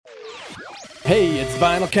Hey, it's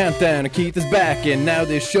Final Countdown, and Keith is back, and now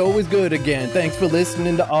this show is good again. Thanks for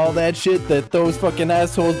listening to all that shit that those fucking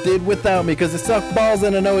assholes did without me, because it sucked balls,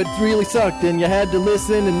 and I know it really sucked, and you had to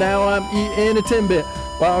listen, and now I'm eating a Timbit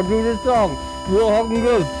while I do this song. Real fucking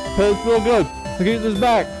good. Tastes real good. Keith is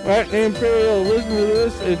back. Right, the Imperial, listen to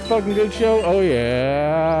this. It's a fucking good show. Oh,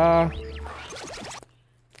 yeah.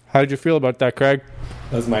 How did you feel about that, Craig?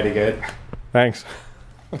 That was mighty good. Thanks.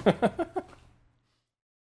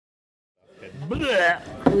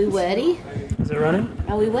 Are we ready? Is it running?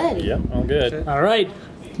 Are we ready? Yep, all good. All right.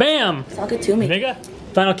 Bam! Talk it to me. Nigga.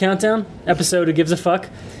 Final Countdown, episode Who Gives a Fuck,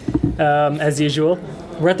 as usual.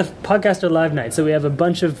 We're at the Podcaster Live night, so we have a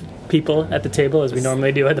bunch of people at the table, as we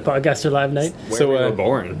normally do at the Podcaster Live night. So we were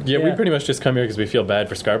born. Yeah, we Yeah. pretty much just come here because we feel bad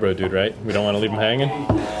for Scarborough Dude, right? We don't want to leave him hanging.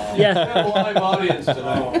 Yeah, Live audience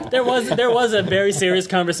tonight. there was a very serious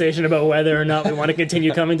conversation about whether or not we want to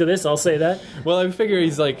continue coming to this, I'll say that. Well, I figure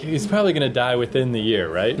he's probably going to die within the year,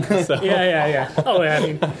 right? So, Yeah. Oh, yeah, I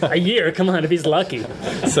mean, a year, come on, if he's lucky.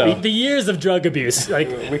 So The years of drug abuse, like,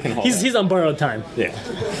 We can hold he's on borrowed time. Yeah.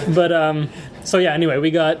 But, so yeah, anyway,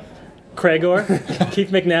 we got Craigor,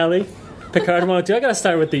 Keith McNally, Picard 102. I gotta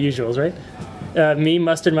start with the usuals, right? Me,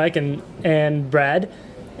 Mustard Mike, and Brad,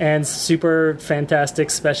 and super fantastic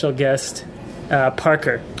special guest,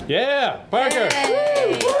 Parker. yeah, Parker,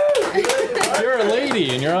 you're a lady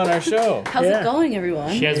and you're on our show. How's Yeah. it going,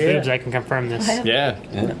 everyone? She has Yeah. boobs, I can confirm this. I have Yeah,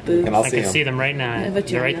 boobs. Can all I see can them. see them right now. have a They're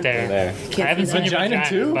vagina. right there. There. Can't I haven't see seen that. your Vagina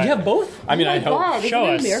too? but You have both? I mean, Oh I my hope. God, isn't Show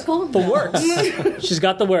that us. a miracle? The works. She's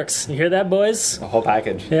got the works. You hear that, boys? The whole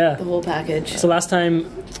package. Yeah. The whole package. So last time,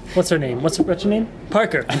 what's her name? What's your name?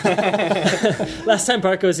 Parker. Last time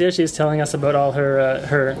Parker was here, she was telling us about all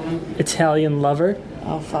her Italian lover,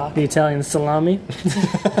 Oh, fuck. the Italian salami.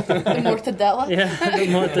 The mortadella? Yeah, the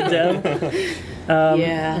mortadella.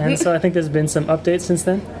 Yeah. And so I think there's been some updates since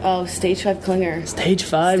then. Oh, Stage 5 Clinger. Stage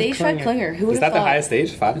 5. Stage 5 Clinger. Who would Is have that thought? the highest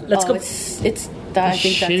stage? 5? Let's go. It's that, I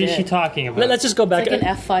think that's Shit is she it. talking about? Let's just go back. It's like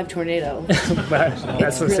an F5 tornado.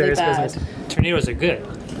 That's some really serious bad. business. Tornadoes are good.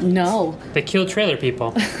 No. They kill trailer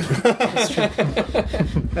people.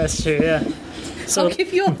 That's true. Yeah. So I'll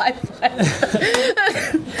give you a high five.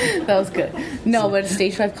 That was good. No, but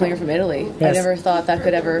Stage 5 Clinger from Italy. I Yes. never thought that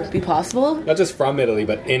could ever be possible. Not just from Italy,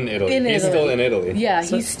 but in Italy. In He's Italy. still in Italy. Yeah,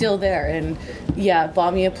 he's still there. And yeah,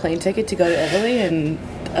 bought me a plane ticket to go to Italy. And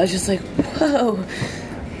I was just like, whoa,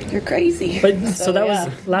 you're crazy. But so that yeah.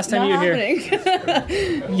 was last time Not you were here.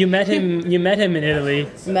 happening. You met him in Italy.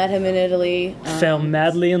 Met him in Italy. Fell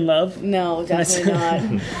madly in love. No, definitely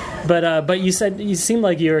not. But you said you seemed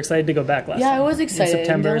like you were excited to go back last Yeah, time. I was excited. In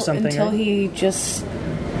September or until, something. Until right? he just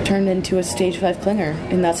turned into a Stage 5 Clinger.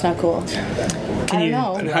 And that's not cool. I don't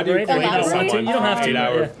know. How do you Elaborate? clean Elaborate? someone? You don't have to. 8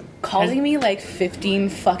 hour. Yeah. Calling me like 15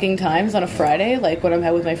 fucking times on a Friday, like when I'm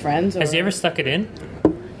out with my friends. Or, Has he ever stuck it in?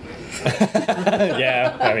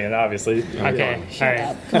 Yeah, I mean, obviously. Okay, all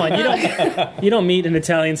right. Come on, you don't meet an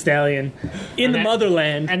Italian stallion in the then-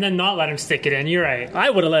 motherland. And then not let him stick it in. You're right. I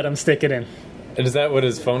would have let him stick it in. And is that what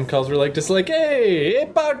his phone calls were like? Just like, hey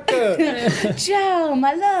Parker, Ciao,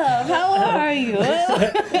 my love. How are you?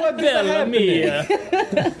 what Bella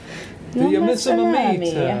mia. Do you miss him a meat?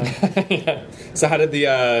 Salami. So how did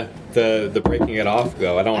the breaking it off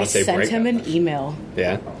go? I don't I want to say sent break. him an email.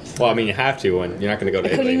 Yeah. Well, I mean, you have to when you're not going to go to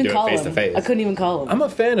I couldn't Italy and even do call it face to him. face. I couldn't even call him. I'm a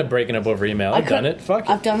fan of breaking up over email. I've done it. Fuck it.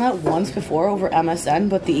 I've done that once before over MSN,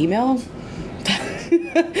 but the email,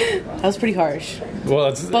 that was pretty harsh. Well,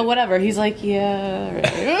 it's But whatever. He's like, yeah.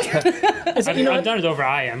 Right. I've done it over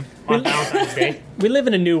IM on Valentine's Day. We live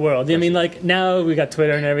in a new world. I mean, like now we got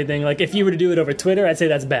Twitter and everything. Like if you were to do it over Twitter, I'd say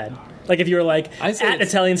that's bad. Like if you were like I say at it's-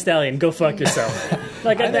 Italian Stallion, go fuck yourself.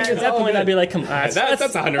 Like at think that it's all point, good. I'd be like, come on, That's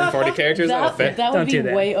 140 characters. That'll that, fit. that would Don't be do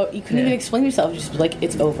that. way. You couldn't even explain yourself. Just be like,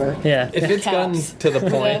 it's over. yeah. if it's gotten Caps. to the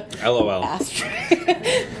point, LOL. Asterisk.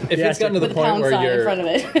 if Yeah, it's gotten to the With a point pound where sign in you're, front of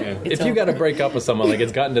it. It's if you over. got to break up with someone, like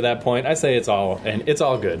it's gotten to that point, I say it's all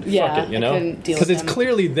good. Yeah, Fuck it, you I know, couldn't deal because with it's him.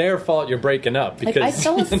 clearly their fault you're breaking up Like, because I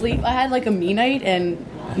fell asleep. I had like a me night, and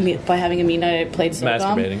by having a me night, I played SOCOM.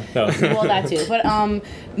 masturbating. No. Well, that too. But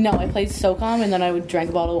no, I played SOCOM, and then I would drink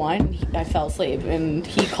a bottle of wine. And I fell asleep, and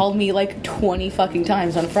he called me like 20 fucking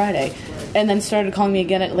times on Friday, and then started calling me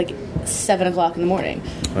again at like 7 o'clock in the morning.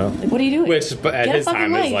 Like, what are you doing? Which but at Get a his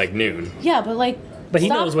time fucking is life. like noon. Yeah, but like. But he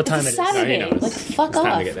stop. knows what time It's it is. a No, he Saturday. knows. Like, fuck It's off.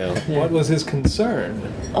 time to get ill. What was his concern?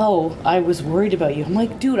 Oh, I was worried about you. I'm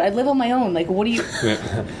like, dude, I live on my own. Like, what are you?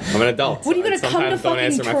 I'm an adult. What are you gonna come to Sometimes don't fucking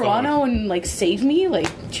answer my phone. Toronto and like save me?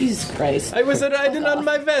 Like, Jesus Christ. I was riding on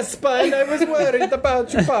my Vespa and I was worried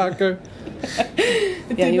about you, Parker. I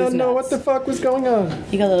Yeah, did he not was know nuts. what the fuck was going on.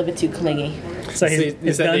 He got a little bit too clingy. So He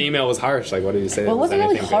he's said done. the email was harsh. Like, what did you say? Well, it Was wasn't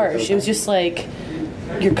really anything good? harsh. It was just like,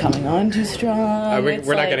 you're coming on too strong. We're It's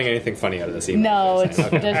not like- getting anything funny out of this email. No, you're it's, saying.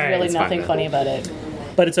 there's Okay. really It's fine nothing then. funny about it.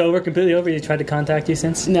 But it's over, completely over. You tried to contact you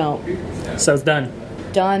since, No. so it's done.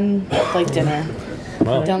 Done like dinner.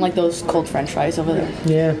 Wow. Done like those cold French fries over there.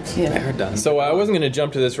 Yeah. Yeah. They're done. So I wasn't going to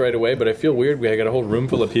jump to this right away, but I feel weird. I got a whole room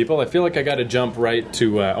full of people. I feel like I got to jump right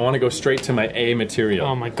to. I want to go straight to my A material.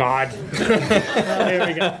 Oh my god. There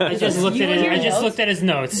we go. I just looked You at and it. your I just notes? looked at his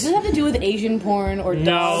notes. Does it have to do with Asian porn or No.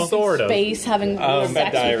 dogs Sort in of. space having sex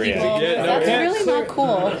with diarrhea. people? Yeah, no, That's yeah. really not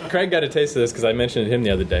cool. Craig got a taste of this because I mentioned it to him the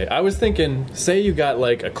other day. I was thinking, say you got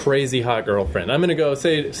like a crazy hot girlfriend. I'm going to go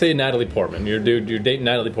say Natalie Portman. You're dating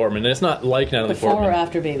Natalie Portman, and it's not like Natalie Before or Portman.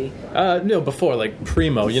 after baby? No, before, like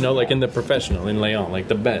primo, like in the professional, in Leon, like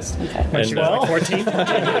the best. Okay. And, She was like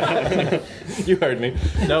 14. you heard me.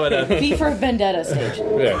 No, V for Vendetta stage.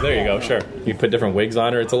 yeah, there you go. Sure, you put different wigs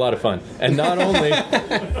on her. It's a lot of fun. And not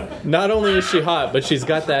only is she hot, but she's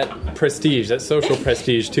got that prestige, that social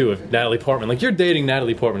prestige too of Natalie Portman. Like you're dating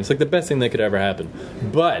Natalie Portman. It's like the best thing that could ever happen.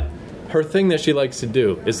 But her thing that she likes to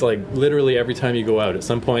do is like literally every time you go out, at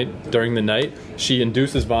some point during the night, she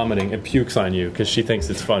induces vomiting and pukes on you because she thinks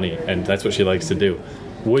it's funny, and that's what she likes to do.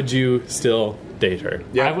 Would you still date her?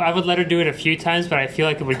 I would let her do it a few times, but I feel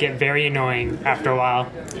like it would get very annoying after a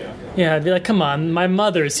while. Yeah, I'd be like, come on, my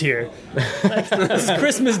mother's here. Like, this is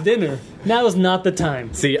Christmas dinner. Now is not the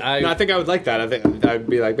time. See, No, I think I would like that. I think I'd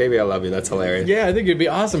be like, baby, I love you. That's hilarious. yeah, I think it'd be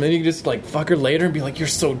awesome. And you could just like fuck her later and be like, you're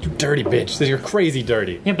so dirty, bitch. You're crazy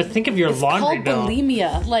dirty. Yeah, but think of your It's laundry called bill.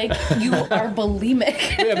 bulimia. Like, you are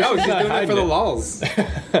bulimic. Yeah, No, she's not doing it for the hiding lulz.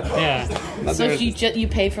 Yeah. So you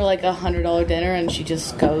pay for like $100 dinner and she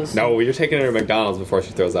just goes. No, you're taking her to McDonald's before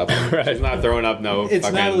she throws up. Right. She's not throwing up no It's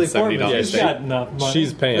fucking Natalie $70 Portman. Yeah, She's steak. got enough money.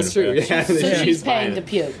 She's paying. That's true. for it. Yeah, So she's paying buying to it.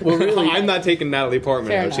 puke. Well, really, I'm not taking Natalie Portman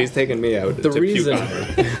Fair out. enough. She's taking me out. the to puke reason, on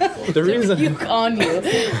her. the reason, Puke on you.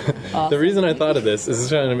 the reason I thought of this is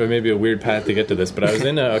kind of maybe a weird path to get to this, but I was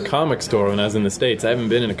in a comic store when I was in the States. I haven't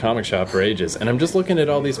been in a comic shop for ages, and I'm just looking at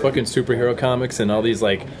all these fucking superhero comics and all these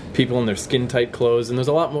like people in their skin tight clothes, and there's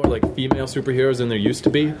a lot more like female superheroes than there used to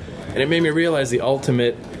be, and it made me realize the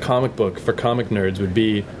ultimate comic book for comic nerds would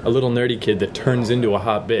be a little nerdy kid that turns into a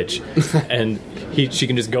hot bitch, and she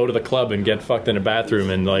can just go to the club and get fucked in a bathroom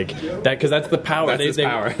and like that, because that's the power. That's his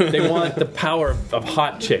power. They want the power of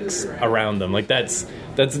hot chicks around them. Like that's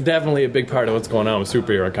definitely a big part of what's going on with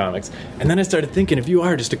superhero comics. And then I started thinking, if you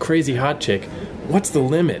are just a crazy hot chick, what's the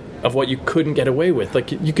limit of what you couldn't get away with?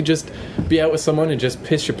 Like you could just be out with someone and just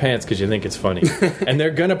piss your pants because you think it's funny, and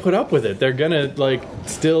they're gonna put up with it. They're gonna like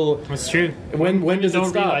still. That's true. When does it Don't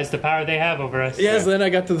stop? realize the power they have over us. Yes, then I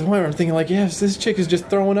got to the point where I'm thinking like, yes, this chick is just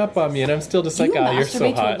throwing up on me, and I'm still just like, You oh, you're so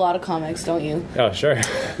masturbate to a hot. lot of comics, don't you? Oh, sure.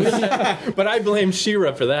 But I blame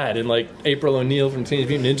She-Ra for that, and like April O'Neil from Teenage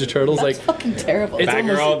Mutant Ninja Turtles. That's Like, fucking terrible. It's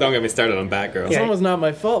Batgirl, almost- don't get me started on Batgirl. it's almost not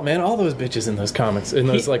my fault, man. All those bitches in those comics, in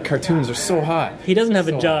those like cartoons, are so hot. He doesn't have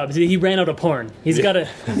a So- job. He ran out of porn. He's got to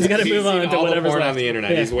He's move on seen to all the whatever's porn left. on the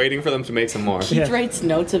internet. Yeah. He's waiting for them to make some more. Keith writes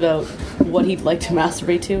notes about what he'd like to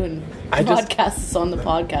masturbate to and I just- podcasts on the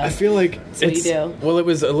podcast. I feel like what you do. Well, it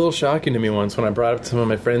was a little shocking to me once when I brought up to some of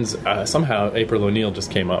my friends. Somehow April O'Neil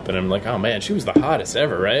just came up, and I'm like, "Oh man, she was the hottest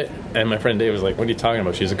ever, right?" And my friend Dave was like, "What are you talking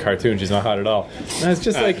about? She's a cartoon. She's not hot at all." And it's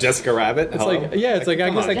just like Jessica Rabbit. It's Hello? like, yeah, it's like I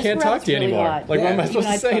come guess on. I can't Jessica talk Rabbit's to you really anymore. hot. Like, what am I Even supposed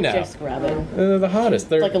to I'd say fuck now? Jessica Rabbit. They're the hottest.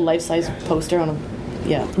 They're Like a life-size poster on a...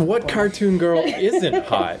 Yeah. what cartoon girl isn't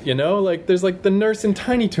hot? You know, like there's like the nurse in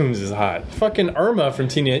Tiny Toons is hot. Fucking Irma from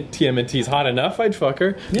TMNT's hot enough. I'd fuck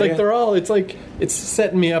her. Like they're all. It's like it's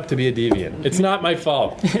setting me up to be a deviant. It's not my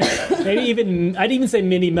fault. Maybe even I'd even say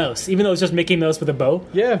Minnie Mouse, even though it's just Mickey Mouse with a bow.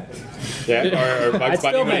 Yeah, Yeah, or Bugs I'd Bunny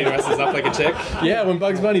still when he make- dresses up like a chick. yeah. When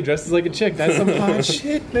Bugs Bunny dresses like a chick, that's some hot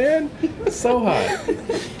shit, man. It's so hot.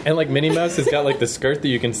 And like Minnie Mouse has got like the skirt that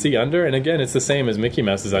you can see under, and again, it's the same as Mickey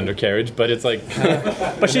Mouse's undercarriage, but it's like,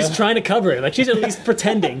 But she's trying to cover it. Like she's at least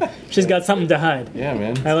pretending she's got something to hide. yeah,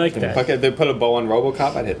 man. I like that. Fuck it, they put a bow on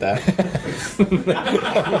RoboCop, I'd hit that.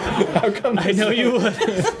 How come? I know you would.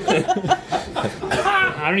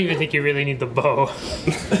 I don't even think you really need the bow.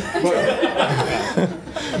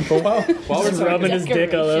 While we're Just rubbing his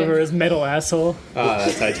dick all Decoration. over his metal asshole.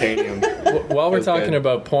 That titanium. While we're Feels talking good.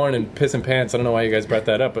 about porn and pissing pants, I don't know why you guys brought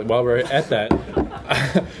that up, but while we're at that,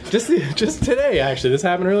 just today, actually, this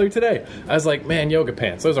happened earlier today. I was like, man, yoga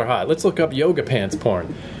pants, those are hot. Let's look up yoga pants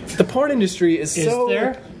porn. The porn industry is Is so...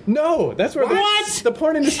 there? No, that's where What? the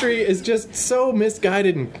porn industry is just so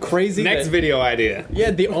misguided and crazy. Next that- video idea.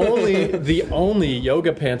 Yeah, the only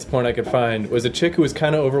yoga pants porn I could find was a chick who was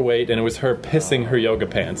kind of overweight, and it was her pissing her yoga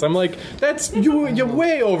pants. I'm like, that's you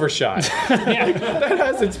way overshot. Yeah. That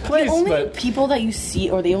has its place, The only but people that you see,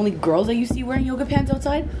 or the only girls that you see wearing yoga pants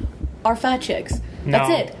outside, are fat chicks. That's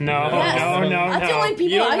No, it. no, Yes. no, That's the only people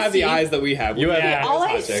You don't I have see. the eyes that we have. You have- Yeah. All I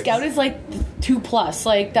Hot chicks. scout is like 2+,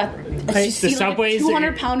 like that. Hey, You the see like Subways a that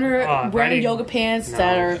 200-pounder oh, wearing right. yoga pants No,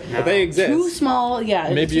 that are But they exist. too small. Yeah,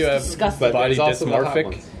 it's maybe you just have disgusting. But body there's also the hot dysmorphic.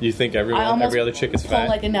 ones. You think I almost every other chick is pull fat.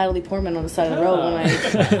 like a Natalie Portman on the side of the road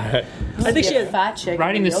when I think see she a had, fat chick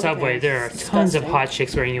Riding in the yoga subway, pants. there are It's tons of disgusting. hot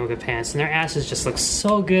chicks wearing yoga pants, and their asses just look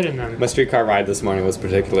so good in them. My streetcar ride this morning was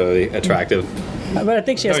particularly attractive. but I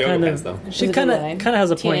think she has No yoga kind pants, of. though. She Is it kind TNA? of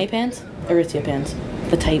has a TNA point. pants? Aritzia pants.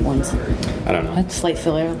 The tight ones. I don't know. Slight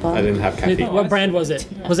filler at the I bottom. didn't have caffeine. What brand was it?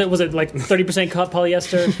 Was it like 30%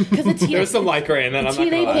 polyester? Because the There was some lycra in it. I'm not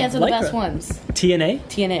gonna TNA lie. pants are the Lycra. best ones. TNA?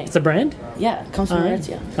 TNA. It's a brand? Yeah, it comes from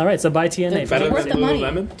Aritzia. All right, so buy TNA. They're Better worth than the money.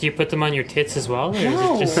 Lululemon? Do you put them on your tits as well, or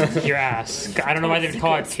No. is it just your ass? I don't know why they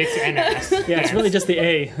call it tits and ass. Yeah, it's really just the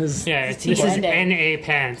A. Yeah, this T is and A. NA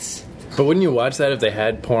pants. But wouldn't you watch that if they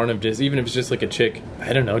had porn of just, even if it's just like a chick,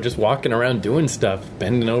 I don't know, just walking around doing stuff,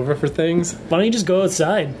 bending over for things? Why don't you just go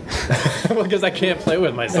outside? Because I can't play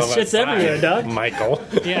with myself. That shit's outside, everywhere, dog. Michael.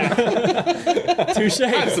 Yeah, Touche.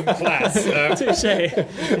 Some class. Touche.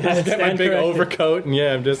 Get my big overcoat, and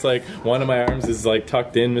yeah, I'm just like, one of my arms is like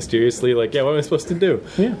tucked in mysteriously. Like, yeah, what am I supposed to do?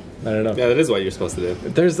 Yeah. I don't know. Yeah, that is what you're supposed to do.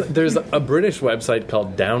 There's a British website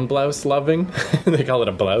called Down Blouse Loving. They call it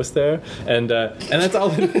a blouse there, and that's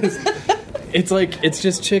all it is. It's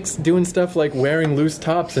just chicks doing stuff like wearing loose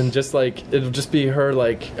tops, and just like it'll just be her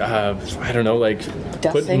like I don't know, like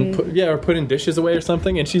Dusting. putting dishes away or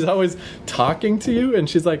something, and she's always talking to you, and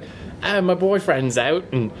she's like, my boyfriend's out,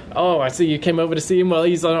 and I see you came over to see him. Well,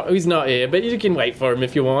 he's not here, but you can wait for him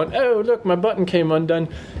if you want. Oh, look, my button came undone,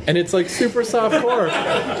 and it's like super soft core,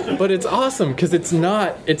 but it's awesome because it's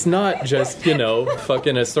not just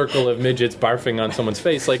fucking a circle of midgets barfing on someone's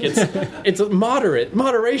face. Like it's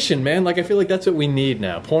moderation, man. Like I feel like that's what we need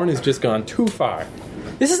now. Porn has just gone too far.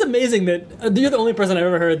 This is amazing that you're the only person I've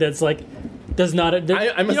ever heard that's like does not.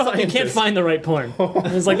 I'm a you can't scientist. find the right porn.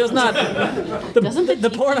 It's like there's not Doesn't the the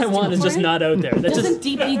porn I DP want is do just for not out there. That's Doesn't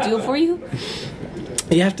just DP do it for you?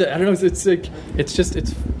 You have to. I don't know. It's like it's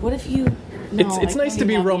What if you... No, it's I nice don't to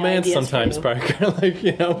be even have any romanced ideas for sometimes, you. Parker.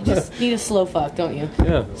 Like Just need a slow fuck, don't you?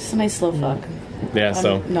 yeah, Just a nice slow fuck. yeah.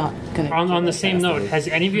 So I'm not gonna... on the same note, has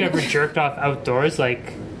any of you ever jerked off outdoors,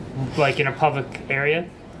 like in a public area?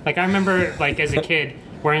 Like I remember, like as a kid,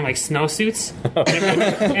 wearing like snowsuits,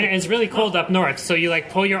 and it's really cold up north. So you like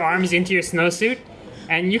pull your arms into your snowsuit,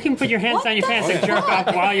 and you can put your hands What down your the pants and jerk off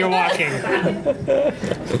while you're walking.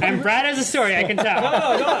 And Brad has a story, I can tell.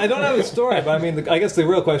 No, I don't have a story, but I mean, I guess the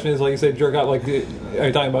real question is, like you said, jerk out. Like, are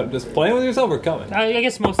you talking about just playing with yourself or coming? I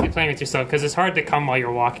guess mostly playing with yourself because it's hard to come while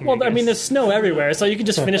you're walking. well. I mean, guess. there's snow everywhere, so you can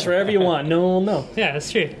just finish wherever you want. No one will know. Yeah,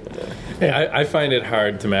 that's true. I find it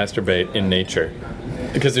hard to masturbate in nature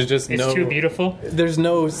because there's just It's too beautiful. There's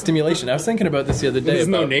no stimulation. I was thinking about this the other day. There's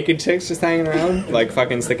no about- naked chicks just hanging around, like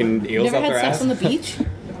fucking sticking eels Never up had their sex ass. on the beach?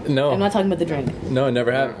 No, I'm not talking about the drink. no, I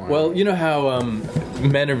never have. Well, you know how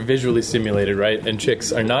men are visually stimulated, right? And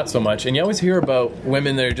chicks are not so much. And you always hear about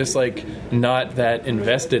women that are just like not that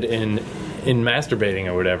invested in masturbating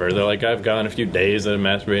or whatever. They're like, I've gone a few days of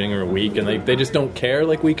masturbating or a week, and they just don't care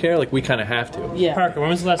like we care. Like we kind of have to. Yeah. Parker, when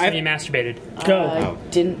was the last time you masturbated? Go. I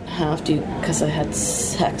didn't have to because I had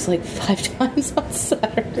sex like 5 times on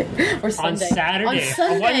Saturday or Sunday. Saturday? On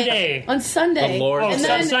Sunday. One day? On Sunday. The Lord. Oh, And so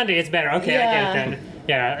then- Sunday, it's better. Okay, I Yeah. get it then.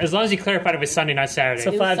 Yeah, as long as you clarified it was Sunday, not Saturday. So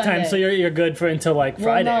It was 5 times. So Sunday. you're good for until like Well,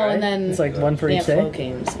 Friday, no, right? and then it's like one for each Flo day.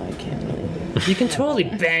 came, so I can't really. You can totally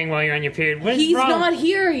bang while you're on your period. What is He's wrong? not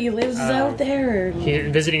here. He lives out there. He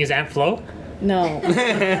visiting his Aunt Flo? No.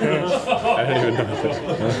 I don't even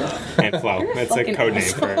know. Aunt Flo. That's a Fucking code name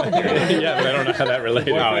for Yeah, but I don't know how that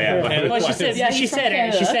related. Oh, yeah. Well, she said. Yeah, she he's from said.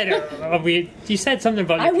 Canada. She said. You said something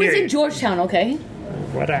about your I was period. in Georgetown, okay?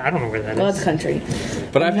 What? I don't know where that God's is. country.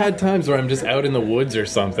 But I've had times where I'm just out in the woods or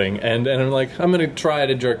something, and I'm like, I'm gonna try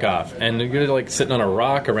to jerk off, and you're like sitting on a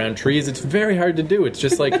rock around trees. It's very hard to do. It's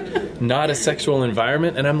just like not a sexual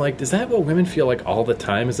environment, and I'm like, is that what women feel like all the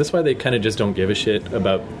time? Is this why they kind of just don't give a shit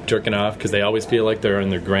about jerking off because they always feel like they're in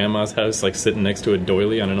their grandma's house, like sitting next to a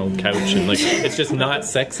doily on an old couch, and like it's just not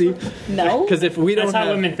sexy? No. Because if we don't That's how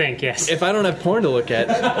have, women think. Yes. if I don't have porn to look at,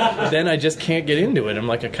 then I just can't get into it. I'm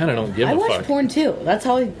like, I kind of don't give I a watch fuck. porn too. That's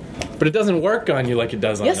how I... But it doesn't work on you like it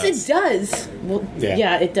does on Yes, us. it does. Well, Yeah.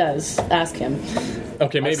 yeah, it does. Ask him.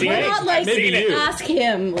 Okay, maybe. Why not like maybe you. ask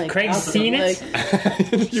him? Like, Craig's ask seen him, it?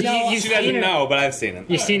 like, You She seen doesn't her- know, but I've seen it.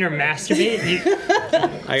 You've seen her masturbate?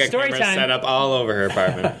 I got Story cameras time. set up all over her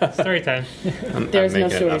apartment. Story time. I'm There's no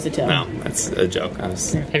making it stories up. to tell. No, that's a joke.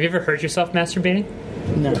 Have you ever hurt yourself masturbating?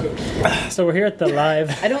 no, So we're here at the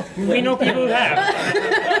live. I don't. We know people who have.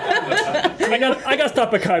 I got to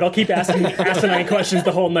stop Picard. I'll keep asking asinine questions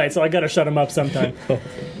the whole night, so I got to shut him up sometime.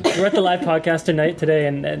 We're at the live podcast today,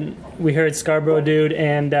 and we heard Scarborough Dude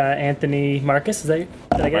and Anthony Marcus. Did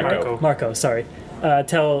I get it Marco. right? Marco, sorry.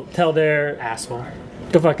 Tell their Asshole.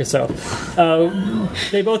 go fuck yourself.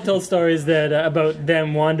 They both told stories that about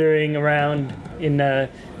them wandering around in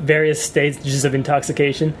various stages of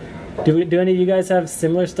intoxication. Do any of you guys have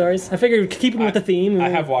similar stories? I figured keeping with the theme. I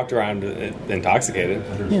have walked around intoxicated.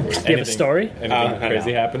 Do you have a story? Anything I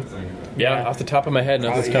crazy know. happen? Yeah, off the top of my head,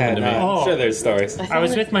 nothing's coming to me. I'm Oh. sure there's stories. I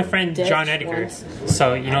was with my friend John Edgar,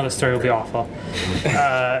 so you know the story will be awful.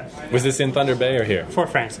 Was this in Thunder Bay or here? Fort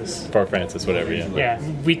Francis. Fort Francis, whatever, yeah. Yeah,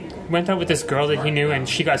 we went out with this girl that he knew, and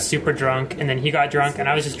she got super drunk, and then he got drunk, and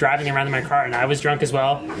I was just driving around in my car, and I was drunk as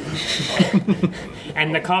well.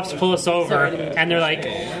 And the cops pull us over, and they're like,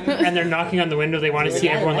 and they're knocking on the window. They want to see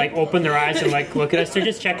everyone like open their eyes and like look at us. They're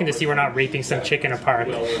just checking to see we're not raping some chick in a park.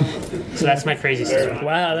 So that's my crazy story.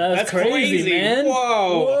 Wow, that's crazy, man.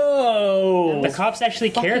 Whoa. Whoa. The cops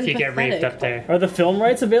actually care if you get raped pathetic. up there. Are the film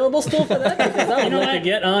rights available still for that? Because I would know like to what?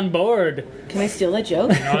 get on board. Can I steal that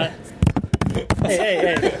joke? You know what?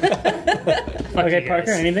 Hey. Fuck Okay, you Parker,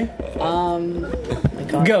 guys. anything? Oh my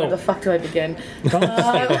God, Go. Where the fuck do I begin?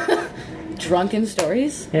 Drunken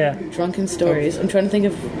stories. Yeah. Drunken stories. I'm trying to think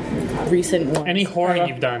of recent ones. Any whoring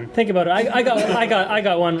you've done? Think about it. I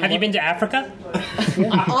got one. Have you been to Africa?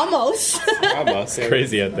 Almost. Almost.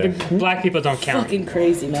 Crazy out there. Black people don't count. Fucking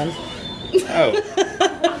crazy, man. Oh.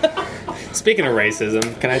 Speaking of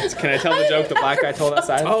racism, can I tell the joke the black guy told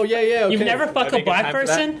outside? Oh, yeah, okay. You've never fucked a Make it black time for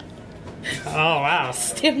that? person? Oh wow.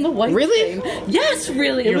 Damn the white Really? thing. Yes,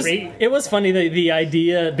 really. You're It was funny the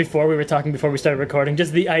idea before we started recording,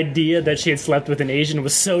 just the idea that she had slept with an Asian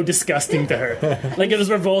was so disgusting to her. Like it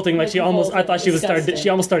was revolting. Like I thought she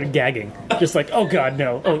almost started gagging. Just like, oh god,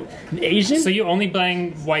 no. Oh, an Asian? So you only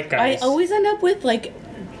blame white I guys? always end up with like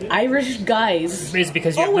Irish guys. Is it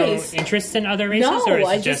because you always. have no interest in other races, No, or is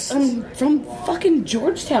I it just? I'm from fucking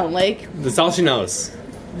Georgetown. Like That's all she knows.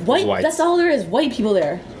 white. Whites. That's all there is. White people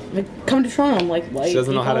there. Like, come to Toronto. I'm like white. She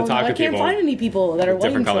doesn't know how to people, talk and to I can't people find any people that are with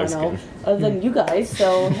white in different Toronto color other than you guys.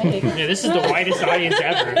 So hey. Yeah, this is the whitest audience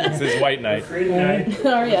ever. This is White Night.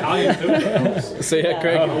 Oh yeah. So, yeah,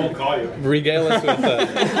 Craig, regale us with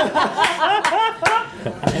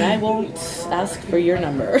And I won't ask for your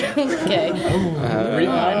number. Okay.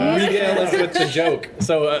 regale us with the joke.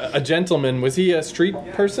 So, a gentleman, was he a street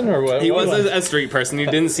person or what? He what was a street person. He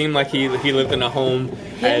didn't seem like he lived in a home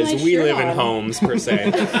had as my we shirt live in on. homes per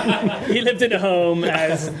se, He lived in a home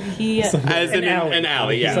as He. as in an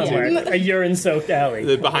alley, yeah, somewhere, a urine-soaked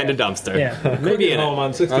alley. behind a dumpster. Yeah. Maybe in home it.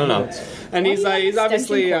 on 60 I don't know. minutes. And he's Why do you he's have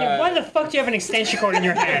obviously extension Why the fuck do you have an extension cord in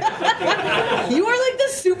your hand? You are like the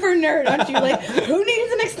super nerd, aren't you? Like, who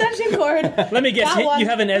needs an extension cord? Let me guess, That one. you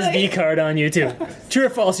have an SD card on you too. True or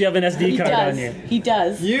false? You have an SD He card does. on you. He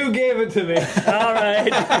does. You gave it to me. All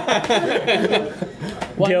right.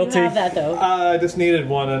 Why Guilty. do you have that though? I just needed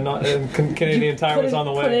one, and Canadian Tire Put was it, on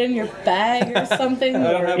the put it way. in your bag or something.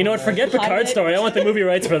 don't have You know what? Forget Picard's story. I want the movie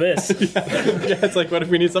rights for this. Yeah, it's like, what if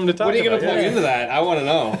we need something to talk What are you about? going to plug into that? I want to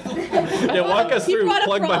know. Yeah, walk us He through brought a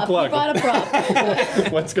plug prop. by plug. He brought a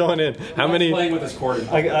prop. What's going in? How many? Playing with his cord.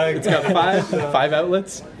 I got Five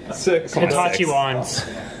outlets? 6. Hitachi wands.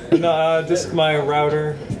 No, just my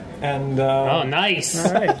router and. Oh, nice.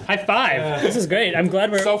 All right. High five. This is great. I'm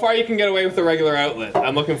glad we're. So far, you can get away with the regular outlet.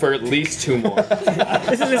 I'm looking for at least 2 more.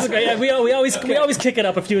 This is great. Yeah, we always kick it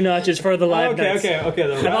up a few notches for the live nights. Okay.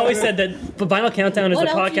 The I've always router- said that Vinyl Countdown is What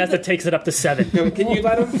the else podcast you- that takes it up to 7. Can you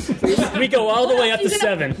let him? We go all the way up to What else are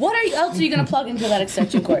you 7. What else are you going to plug into that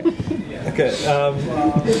extension cord? Okay.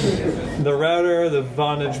 The router, the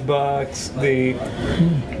Vonage box, the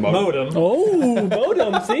modem. Oh,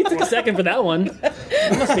 modem. See, it took a second for that one.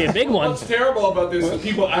 That must be a big one. What's terrible about this is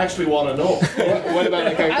people actually want to know. What about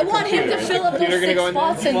like a I want him to fill up those Computer gonna 6 go in there?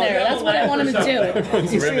 spots in there. That's what I want him to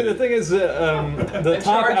do. You see, the thing is, the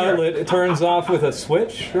top outlet it turns off with a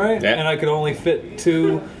switch, right? Yeah. And I could only fit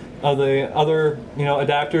 2 of the other,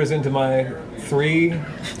 adapters into my 3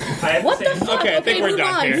 What the fuck? Okay, I think we're move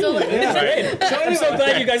done on. here. So, like, I'm so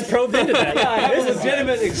glad you guys probed into that. I have a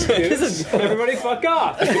legitimate excuse. Everybody fuck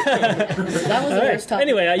off. that was the All right. worst time.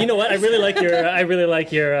 Anyway, you know what? I really like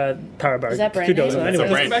your power bar. Is that brand Kudos. name? Anyway,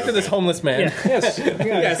 brand Back to this homeless man. Yeah. Yes.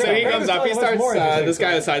 Yeah, so he comes up. He starts. This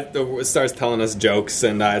guy starts telling us jokes,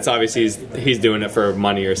 and it's obviously he's doing it for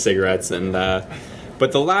money or cigarettes. And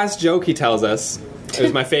but the last joke he tells us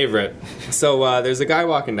is my favorite. So there's a guy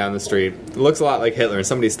walking down the street. Looks a lot like Hitler, and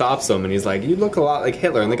somebody stops him, and he's like, "You look a lot like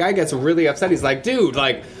Hitler." And the guy gets really upset. He's like, "Dude,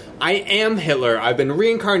 like, I am Hitler. I've been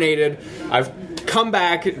reincarnated. I've come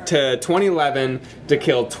back to 2011 to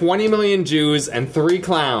kill 20 million Jews and 3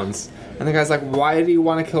 clowns." And the guy's like, "Why do you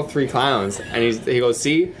want to kill 3 clowns?" And he goes,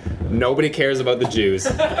 "See, nobody cares about the Jews."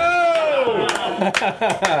 I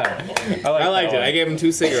liked it. I gave him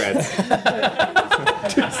 2 cigarettes.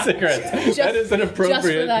 Cigarettes. That is an appropriate. Just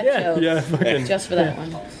for that joke. Yeah, fucking. Just for that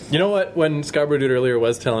one. You know what? When Scarborough Dude earlier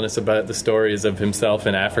was telling us about the stories of himself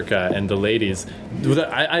in Africa and the ladies,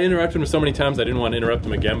 I interrupted him so many times I didn't want to interrupt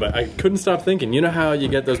him again, but I couldn't stop thinking. You know how you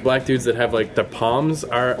get those black dudes that have like their palms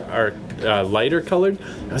are lighter colored?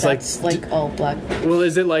 I was That's like all black. well,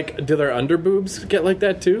 is it like do their underboobs get like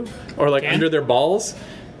that too, or like under their balls?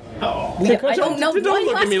 I don't know. Don't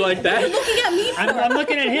look at me like that. You're looking at me for. I'm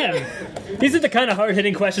looking at him. These are the kind of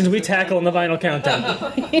hard-hitting questions we tackle in the Vinyl Countdown.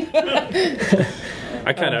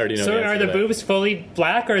 I kind of already know. So the answer are to the that. boobs fully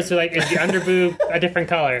black, or is the underboob a different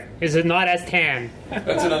color? Is it not as tan?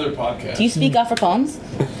 That's another podcast. Do you speak Afrikaans?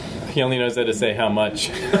 He only knows how to say how much.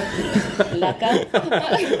 Lekker?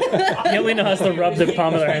 He only knows how to rub the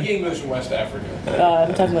palm of their Speak hand. English in West Africa.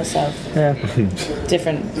 I'm talking about South. Yeah.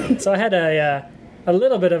 Different. So I had a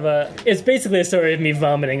little bit of a... It's basically a story of me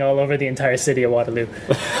vomiting all over the entire city of Waterloo.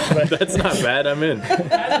 That's not bad. I'm in.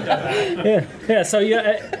 Yeah. So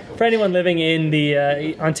for anyone living in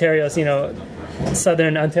the Ontario's,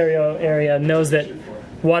 southern Ontario area knows that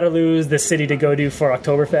Waterloo is the city to go to for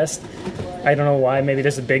Oktoberfest. I don't know why. Maybe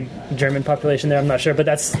there's a big German population there. I'm not sure, but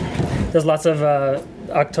there's lots of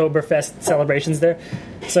Oktoberfest celebrations there.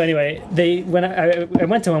 So anyway, I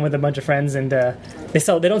went to one with a bunch of friends, and they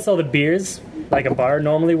don't sell the beers like a bar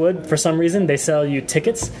normally would. For some reason, they sell you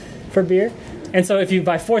tickets for beer. And so if you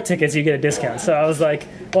buy 4 tickets, you get a discount. So I was like,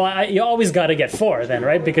 well, you always got to get 4 then,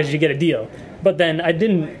 right? Because you get a deal. But then I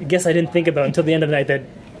didn't think about until the end of the night that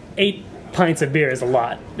 8 pints of beer is a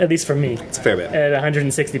lot, at least for me. It's a fair bit. At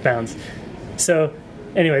 160 pounds. So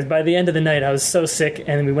anyways, by the end of the night, I was so sick,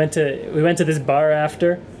 and we went to this bar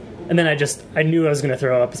after. And then I knew I was going to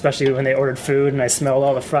throw up, especially when they ordered food, and I smelled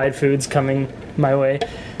all the fried foods coming my way.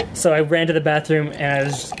 So I ran to the bathroom,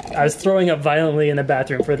 and I was throwing up violently in the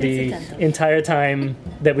bathroom for the entire time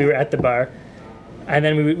that we were at the bar. And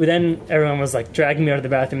then then everyone was like dragging me out of the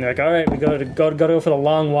bathroom. They're like, "All right, we go for the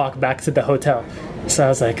long walk back to the hotel." So I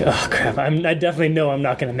was like, "Oh crap! I definitely know I'm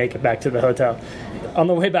not going to make it back to the hotel." On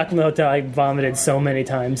the way back from the hotel, I vomited so many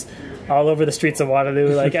times. All over the streets of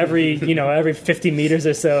Waterloo, like every 50 meters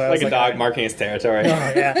or so. Like a dog marking its territory. Oh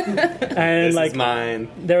yeah, and This is mine.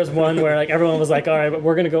 there was one where like everyone was like, "All right,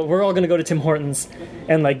 we're all gonna go to Tim Hortons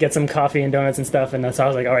and like get some coffee and donuts and stuff." And so I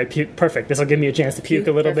was like, "All right, puke perfect. This will give me a chance to puke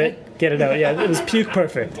a little bit, get it out." Yeah, it was puke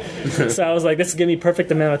perfect. So I was like, "This will give me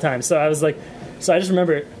perfect amount of time." So I was like, I just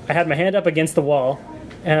remember I had my hand up against the wall,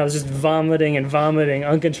 and I was just vomiting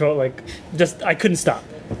uncontrolled, like I couldn't stop,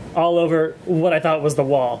 all over what I thought was the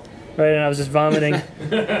wall. Right, and I was just vomiting.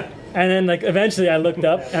 And then, like, eventually I looked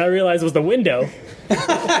up, and I realized it was the window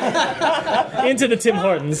into the Tim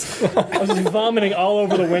Hortons. I was just vomiting all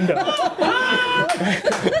over the window.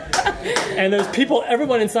 And there's people,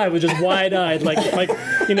 everyone inside was just wide-eyed, like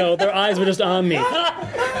their eyes were just on me.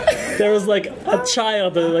 There was, like, a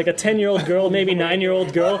child, like a 10-year-old girl, maybe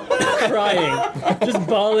 9-year-old girl, crying, just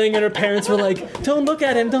bawling, and her parents were like, "Don't look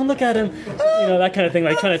at him, that kind of thing,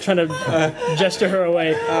 like trying to gesture her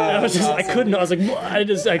away. And I was just, I couldn't. I was like, I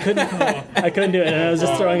couldn't do it, and I was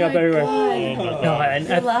just throwing up everywhere. No,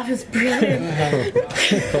 Your laugh is brilliant.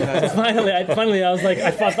 finally, I was like, I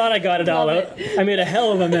thought I got it all out. I made a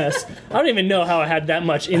hell of a mess. I don't even know how I had that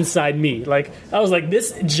much inside me. Like, I was like,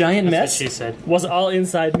 this giant mess she said. was all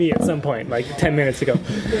inside me at some point, like 10 minutes ago.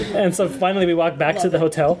 And so finally we walked back to the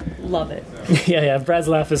hotel. Love it. Yeah, Brad's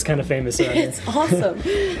laugh is kind of famous around here. It's awesome.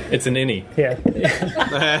 It's an innie. Yeah.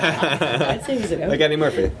 I'd say he's Like Eddie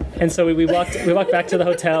Murphy. And so we walked back to the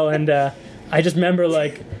hotel, and I just remember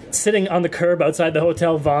like sitting on the curb outside the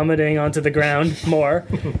hotel, vomiting onto the ground more.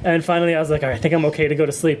 And finally I was like, all right, I think I'm okay to go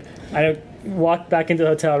to sleep. I walked back into the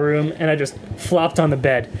hotel room, and I just flopped on the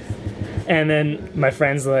bed. And then my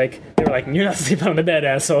friends they were like, "You're not sleeping on the bed,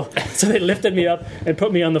 asshole." So they lifted me up and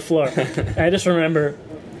put me on the floor. And I just remember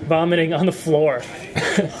vomiting on the floor,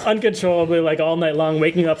 uncontrollably, like all night long,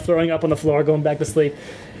 waking up, throwing up on the floor, going back to sleep.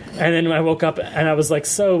 And then I woke up and I was like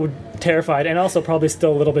so terrified and also probably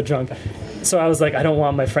still a little bit drunk. So I was like, I don't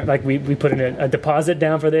want my friend, like we put in a deposit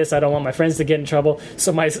down for this. I don't want my friends to get in trouble.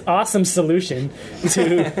 So my awesome solution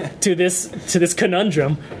to this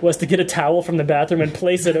conundrum was to get a towel from the bathroom and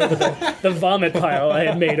place it over the vomit pile I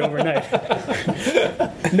had made overnight.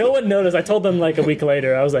 No one noticed. I told them like a week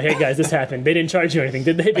later. I was like, hey guys, this happened. They didn't charge you anything,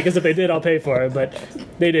 did they? Because if they did, I'll pay for it. But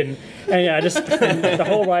they didn't. And yeah, just the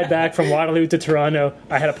whole ride back from Waterloo to Toronto,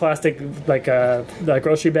 I had a plastic like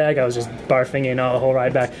grocery bag. I was just barfing in all the whole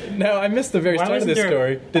ride back. No, I missed the very Why start of wasn't this there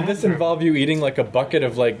story. a Did this bathroom? involve you eating like a bucket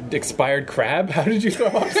of like expired crab? How did you throw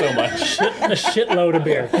up so much? A shitload of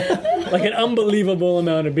beer. Like an unbelievable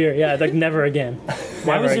amount of beer. Yeah, like never again.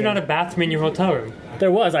 Why Never was there again. not a bathroom in your hotel room?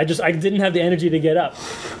 There was. I didn't have the energy to get up.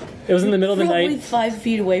 It was in the middle of the Probably night. 5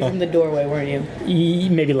 feet away from the doorway, weren't you?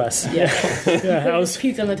 Maybe less. Yeah. Yeah, I was.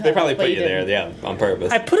 Puked on the towel. They probably but put you there, didn't. yeah, on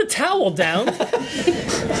purpose. I put a towel down.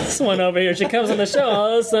 This one over here, she comes on the show.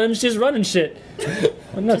 All of a sudden, she's running shit.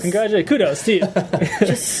 Well, no, congratulations, kudos to you.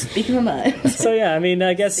 Just speaking my mind. So yeah, I mean,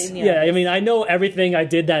 I guess Same, yeah. I mean, I know everything I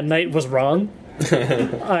did that night was wrong.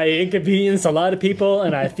 I inconvenienced a lot of people,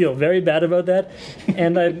 and I feel very bad about that.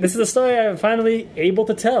 And this is a story I'm finally able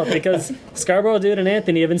to tell because Scarborough Dude and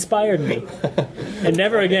Anthony have inspired me. And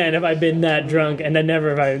never again have I been that drunk, and then never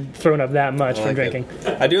have I thrown up that much from like drinking.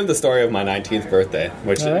 it. I do have the story of my 19th birthday,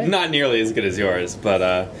 which All right. is not nearly as good as yours,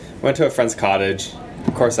 but went to a friend's cottage.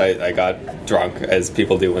 Of course, I got drunk, as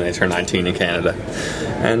people do when they turn 19 in Canada.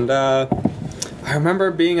 And I remember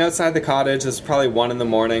being outside the cottage. It was probably 1 in the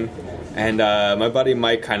morning. And my buddy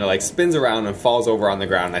Mike kind of like spins around and falls over on the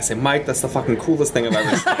ground. And I say, Mike, that's the fucking coolest thing I've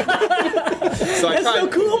ever seen. So I tried, so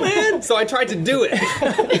cool, man! So I tried to do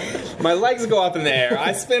it. My legs go up in the air.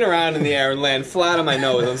 I spin around in the air and land flat on my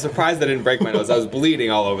nose. I'm surprised I didn't break my nose. I was bleeding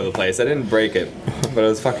all over the place. I didn't break it, but it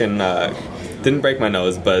was fucking... didn't break my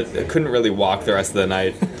nose, but I couldn't really walk the rest of the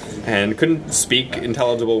night. And couldn't speak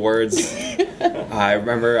intelligible words. I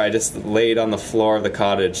remember I just laid on the floor of the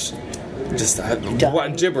cottage. Just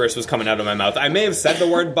what gibberish was coming out of my mouth. I may have said the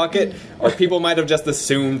word bucket, or people might have just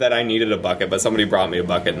assumed that I needed a bucket, but somebody brought me a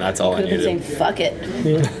bucket, and that's all I Could have been needed. saying, fuck it.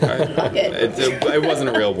 Fuck it. It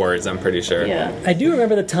wasn't real words, I'm pretty sure. Yeah. I do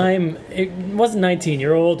remember the time, it wasn't 19,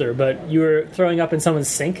 you're older, but you were throwing up in someone's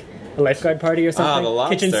sink, a lifeguard party or something. the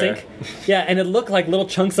lobster. Kitchen sink. Yeah, and it looked like little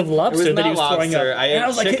chunks of lobster It was that he not was throwing up. lobster. I And ate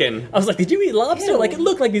was like, chicken. I was like, did you eat lobster? Ew. Like, it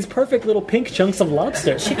looked like these perfect little pink chunks of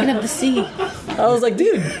lobster. Chicken of the sea. I was like,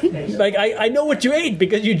 dude, like, I know what you ate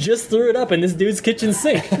because you just threw it up in this dude's kitchen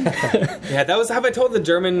sink. Yeah, that was. Have I told the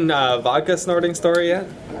German vodka snorting story yet?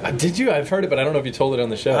 Did you? I've heard it, but I don't know if you told it on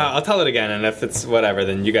the show. I'll tell it again, and if it's whatever,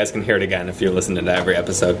 then you guys can hear it again if you're listening to every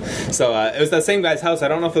episode. So it was that same guy's house. I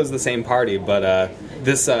don't know if it was the same party, but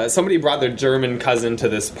this somebody brought their German cousin to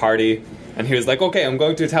this party, and he was like, "Okay, I'm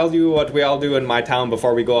going to tell you what we all do in my town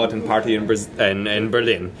before we go out and party in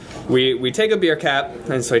Berlin. We take a beer cap,"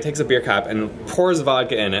 and so he takes a beer cap and pours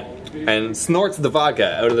vodka in it. And snorts the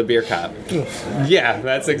vodka out of the beer cap. Yeah,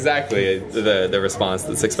 that's exactly the response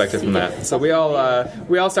that's expected from that. So we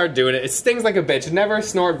all start doing it. It stings like a bitch. Never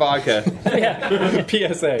snort vodka. Yeah,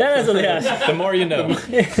 PSA. that is, yeah. The more you know.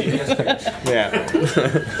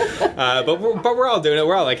 Yeah. But we're all doing it.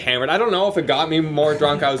 We're all like hammered. I don't know if it got me more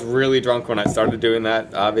drunk. I was really drunk when I started doing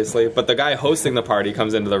that, obviously. But the guy hosting the party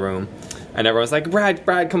comes into the room. And everyone's like,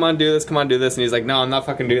 Brad, come on, do this. And he's like, no, I'm not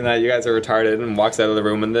fucking doing that. You guys are retarded. And walks out of the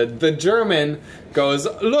room. And the German goes,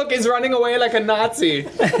 look, he's running away like a Nazi.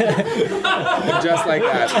 Just like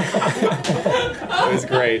that. It was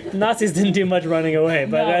great. Nazis didn't do much running away,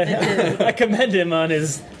 but No, they didn't. I commend him on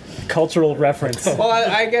his cultural reference. Well,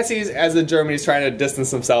 I guess as a German, he's trying to distance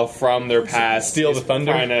himself from their past. Steal He's the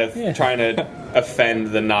thunder? Trying to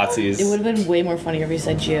offend the Nazis. It would have been way more funnier if he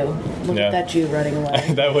said Jew. Look Yeah. at that Jew running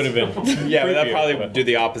away. That would have been. Yeah, but that creepier, probably but- would do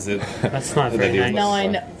the opposite. That's not very nice. No, I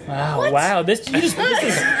know. Wow, this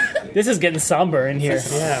is getting somber in here.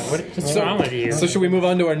 Yeah, what's wrong with you? So should we move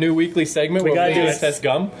on to our new weekly segment We where gotta we do it. test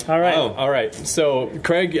gum? All right. Oh. All right. So,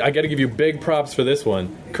 Craig, I got to give you big props for this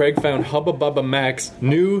one. Craig found Hubba Bubba Mac's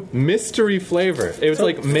new mystery flavor. It was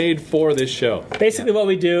like made for this show. Basically, what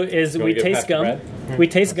we do is we wanna get taste past the gum. bread? We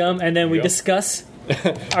taste gum, and then we There you go. discuss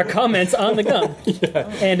our comments on the gum.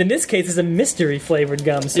 And in this case, it's a mystery flavored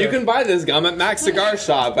gum. So You can buy this gum at Max Cigar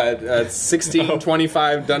Shop at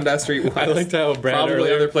 1625 Dundas Street West. I liked how Brad Probably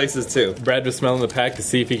earlier- other places too. Brad was smelling the pack to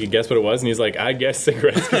see if he could guess what it was, and he's like, I guess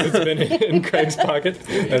cigarettes because it's been in Craig's pocket.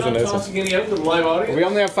 That's a nice one. any out to the live audience? We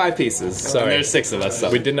only have 5 pieces. Sorry. And there's 6 of us. So.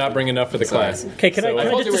 We did not bring enough for the Sorry. class. okay, can I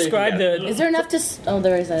told just you where you describe can the? Is there enough to? Oh,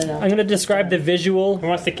 there is. I don't know. I'm going to describe the visual. Who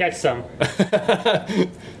wants to catch some?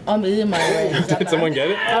 I'm eating my way. Is that Did bad? someone get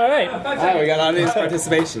it? All right, Ah, we got audience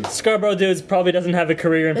participation. Scarborough Dudes probably doesn't have a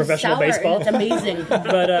career in It's professional sour, baseball. and it's amazing.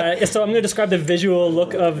 But so I'm going to describe the visual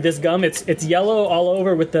look of this gum. It's yellow all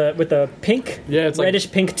over with the pink, Yeah, it's like-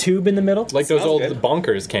 reddish pink tube in the middle. Like those Smells old good.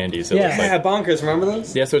 bonkers candies. It Yeah. looks like. Yeah, bonkers. Remember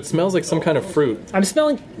those? Yeah, so it smells like some kind of fruit. I'm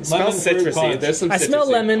smelling. Smells fruit citrusy. punch. There's some I smell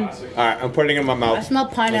citrusy. lemon. All right, I'm putting it in my mouth. I smell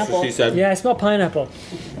That's pineapple. what she said. Yeah, I smell pineapple.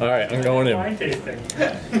 All right, I'm going in. Wine tasting.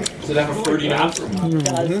 Does it have a fruity mouth?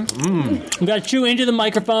 You got to chew into the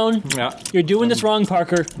microphone. Yeah, You're doing this wrong,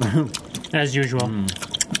 Parker. As usual.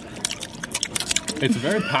 It's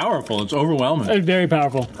very powerful. It's overwhelming. It's very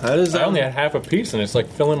powerful. That is. I only had half a piece, and it's like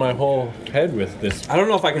filling my whole head with this. I don't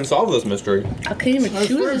know if I can solve this mystery. I can't even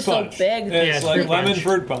chew. fruit This is so punch. big. It's it's like fruit lemon punch.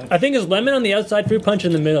 fruit punch. I think it's lemon on the outside, fruit punch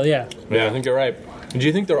in the middle. Yeah. Yeah, I think you're right. Do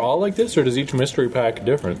you think they're all like this, or does each mystery pack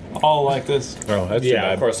different? All like this. Oh, that's too Yeah,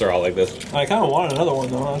 bad. of course they're all like this. I kind of wanted another one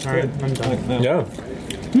though. That's Alright, good. I'm done. Like that. Yeah.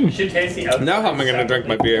 You should taste the outside. Now how am I gonna drink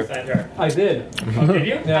my beer? I did. Oh, did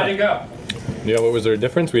you? How'd it go? Yeah, what was there a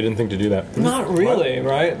difference? We didn't think to do that. Not really,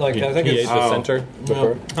 right? Like I think he it's ate the center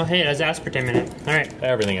before. Oh, hey, it has aspartame in it. All right.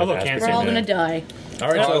 Everything has Hello, aspartame cancer. We're all in gonna it. die. All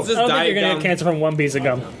right, Oh, so is this I don't think diet you're gonna gum? get cancer from one piece of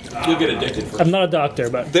gum. You'll get addicted for I'm not a doctor,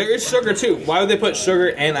 but There is sugar too. Why would they put sugar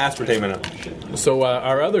and aspartame in it?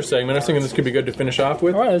 our other segment, I was thinking this could be good to finish off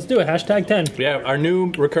with. all right, let's do it. Hashtag 10. Yeah, our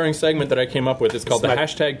new recurring segment that I came up with is called the It's my-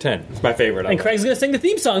 hashtag 10. It's my favorite. And Craig's gonna sing the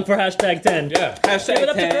theme song for hashtag 10. Yeah. Give it Hashtag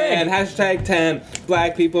up to 10. Craig. Hashtag 10.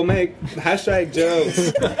 Black people make hashtag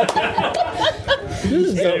jokes. This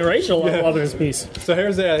is getting racial all over this piece. So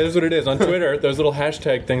here's what it is. On Twitter, those little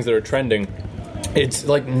hashtag things that are trending, it's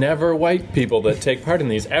like never white people that take part in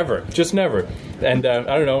these, ever. Just never. And I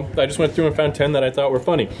don't know, I just went through and found 10 that I thought were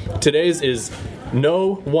funny. Today's is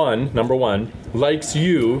number one, likes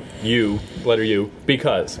you, letter U,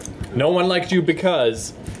 because. No one likes you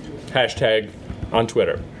because, hashtag on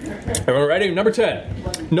Twitter. Everyone ready? Number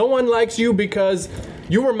 10. No one likes you because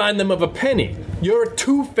you remind them of a penny. You're a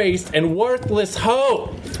two-faced and worthless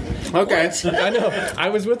hoe. Okay. I know. I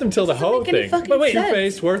was with him till the hoe make any thing. fucking But wait, sense.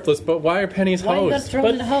 Two-faced, worthless, but why are pennies Why you gotta hoes? throw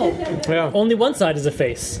in the hoe? Yeah. Only one side is a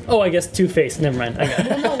face. Oh, I guess two-faced. Never mind. I got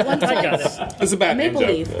it. Well, no, one I got side. it. It's a Batman Maple joke.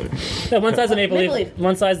 leaf. Yeah, one side's a maple Maple leaf. leaf.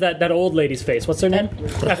 One side's that old lady's face. What's her name?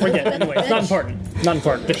 I forget. Anyway, it's not important. Not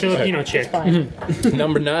important. The Filipino chick. Fine.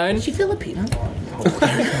 Number 9. Is she Filipino?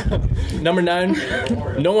 Number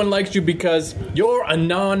 9. No one likes you because you're a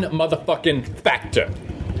non-motherfucking factor.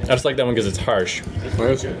 I just like that one because it's harsh.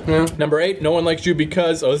 Yeah. Number 8. No one likes you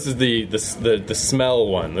because this is the smell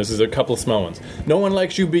one. This is a couple of smell ones. No one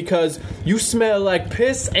likes you because you smell like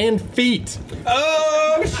piss and feet.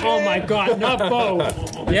 Oh, shit. Oh my God, not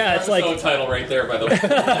both. Yeah, it's like title right there, by the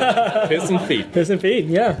way. Piss and feet. piss and feet.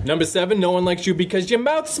 Yeah. Number 7. No one likes you because your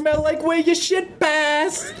mouth smell like where your shit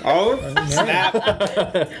passed. Oh, snap.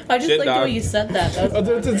 I just Shit, like the dog. way you said that.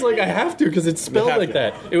 That was It's like I have to because it's spelled have like to.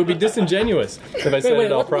 that. It would be disingenuous if I said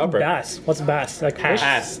it all what's proper. bass? What's bass? Like fish?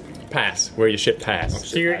 Pass. Where your shit passed.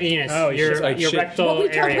 So your anus, Oh, your, like your shit. rectal what we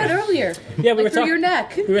talked area. about earlier. Yeah, we Like were through your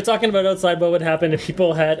talking. neck. We were talking about outside what would happen if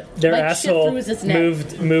people had their Like shit asshole through his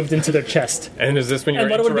neck. moved into their chest. And is this when you're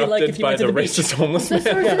And what it would be like interrupted if you by went to the the beach. racist homeless man?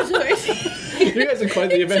 Sorry. You guys are quite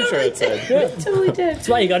the adventure outside. Totally did. That's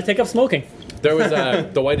why you got to take up smoking. There was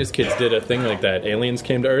the whitest kids did a thing like that. Aliens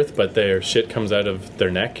came to Earth, but their shit comes out of their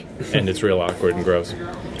neck, and it's real awkward and gross.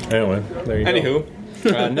 Anyway, there you go. Anywho.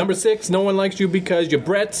 Number 6. No one likes you because your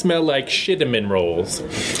breath smell like shittimin rolls.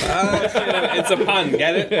 It's a pun,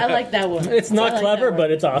 get it? I like that one. It's not I like clever, that but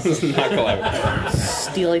it's awesome. Not clever. one.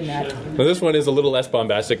 Stealing that. Now this one is a little less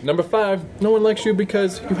bombastic. Number 5. No one likes you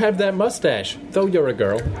because you have that mustache, though you're a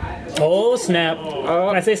girl. Oh snap!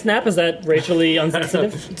 When I say snap, is that racially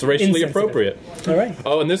insensitive? It's racially Insensitive. appropriate. All right.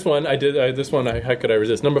 Oh, and this one, how could I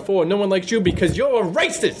resist? Number 4, no one likes you because you're a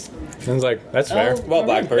racist. And I was like, that's fair. Well,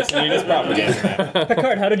 black person, you just propaganda.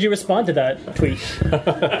 Picard, how did you respond to that tweet?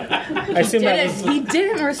 I assume He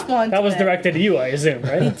didn't respond. that was to directed to you. I assume,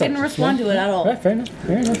 right? Didn't respond to it at all. Right, fair enough.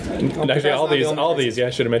 Fair enough. And actually, all these, yeah, I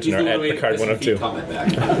should have mentioned are at Picard 102. Comment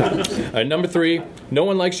back. Number 3, no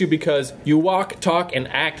one likes you because you walk, talk, and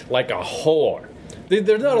act like a whore.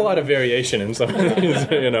 There's not a lot of variation in some of these,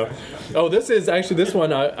 you know. Oh, this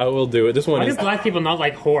one I will do it. This one Why do is. black people not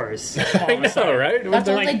like whores? I know, right? That's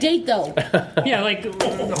all like- they date, though. Yeah, like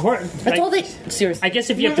That's all they. Seriously. I guess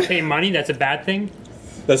if you have to pay money, that's a bad thing.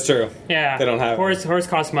 That's true. Yeah, They don't have- whores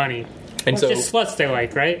cost money. And It's so, just sluts they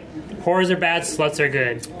like, right? Whores are bad, sluts are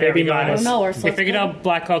good. There Maybe we go. not. I don't know. Are We sluts figured good? out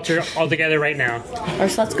black culture altogether right now. Are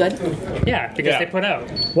sluts good? Yeah, because Yeah. they put out.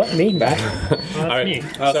 What me? Well, that's all right. me.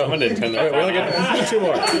 Oh, someone didn't turn All right, that. we only got two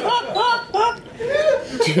more.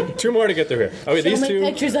 Two more to get through here. Okay, Show these me two.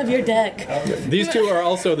 pictures of your dick. These two are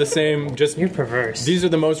also the same. Just You're perverse. these are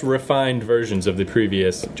the most refined versions of the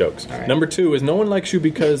previous jokes. Number 2 is no one likes you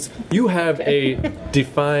because you have a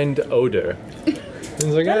defined odor. It's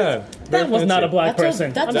like, yeah, That was not a black That's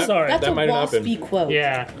person. that's I'm sorry. That's That a might have happened. waspy quote.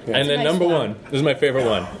 Yeah. And then nice number one. 1, this is my favorite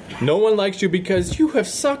one. No one likes you because you have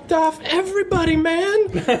sucked off everybody, man.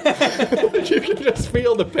 You can just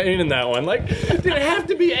feel the pain in that one. Like, did it have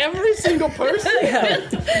to be every single person?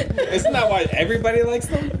 Isn't that why everybody likes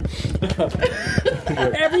them?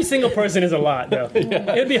 Every single person is a lot, though.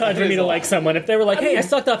 It'd be hard for me to like someone if they were like, "Hey, I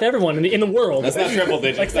sucked off everyone in the world." That's not triple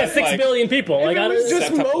digits. like That's 6 billion people. Like, It I was don't,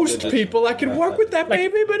 just That's most digits. people. I could work with that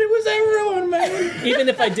baby, but it was everyone, man. even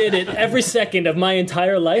if I did it every second of my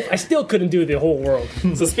entire life, I still couldn't do the whole world.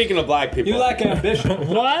 So speaking of black people, You lack ambition.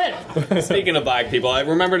 What? speaking of black people, I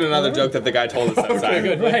remembered another joke that the guy told us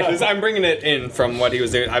outside. Right. I'm bringing it in from what he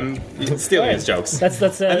was doing. I'm stealing his jokes. That's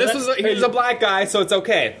And this was he was a black guy, so it's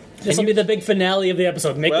okay. this will be the big finale of the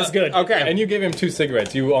episode. Make this good. Okay. And you gave him 2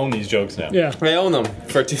 cigarettes. You own these jokes now. Yeah. I own them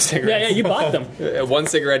for 2 Yeah, cigarettes. yeah, you bought them. 1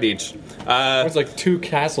 cigarette each. It's like 2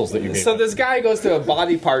 castles that you gave So him. this guy goes to a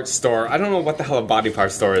body part store. I don't know what the hell a body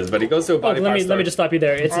part store is, but he goes to a Oh, body let part me store. just stop you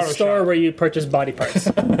there. It's a Auto store shop. where you purchase body parts.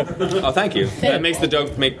 Oh, thank you. That makes the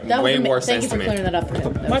joke make That way was more Thank sense you to for me. clearing that up for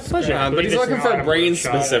him. My pleasure. But he's looking for brains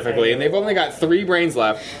specifically, and they've only got 3 brains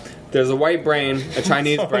left. There's a white brain, a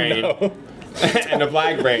Chinese brain, and a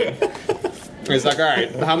black brain. He's like, all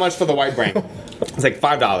right, how much for the white brain? It's like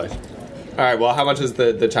 $5. All right, well, how much is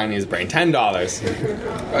the Chinese brain?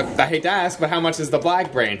 $10. I hate to ask, but how much is the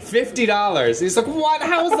black brain? $50. He's like, what?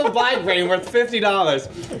 How is the black brain worth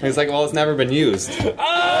 $50? And he's like, well, it's never been used.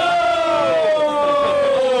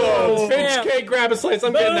 Oh! Finch cake, grab a slice.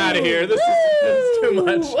 I'm getting out of here. This is too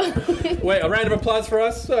much. Wait, a round of applause for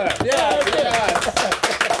us?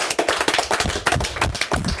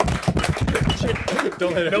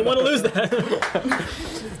 Don't let it. Don't want to lose that.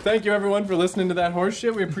 Thank you, everyone, for listening to that horse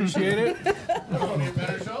shit. We appreciate it. Fuck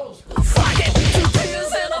it, 2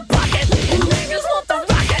 pills in a pocket. Niggas want the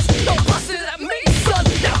rocket. Don't bust it at me, son.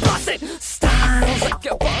 Now bust it. Styles like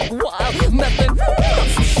a bug wild. Method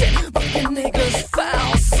some shit. Fucking niggas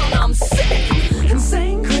foul, son. I'm sick.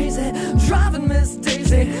 Insane, crazy. Driving Miss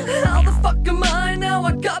Daisy. How the fuck am I now?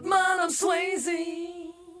 I got mine. I'm Swayze.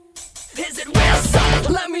 Is it real,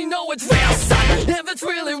 son? Let me know it's real, son. If it's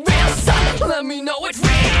really real, son, let me know it's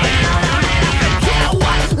real. Load it up and kill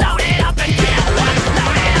what? Load it up and kill what?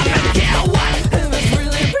 Load it up and kill what? If it's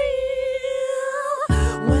really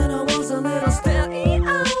real. When I was a little stallion, I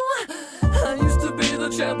used to be the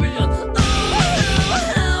champion.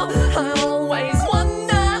 I always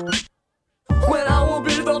wonder when I will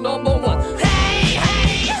be the number 1. Hey,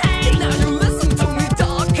 hey, hey, now you listen to me,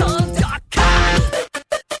 dog con.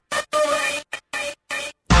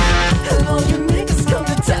 And all you niggas come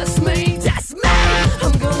to test me.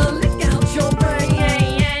 I'm gonna lick out your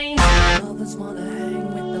brain. Others wanna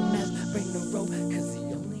hang with the mess, bring the rope, 'cause the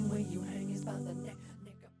only way you hang is by the neck,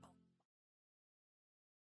 nigga.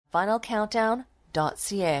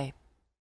 FinalCountdown.ca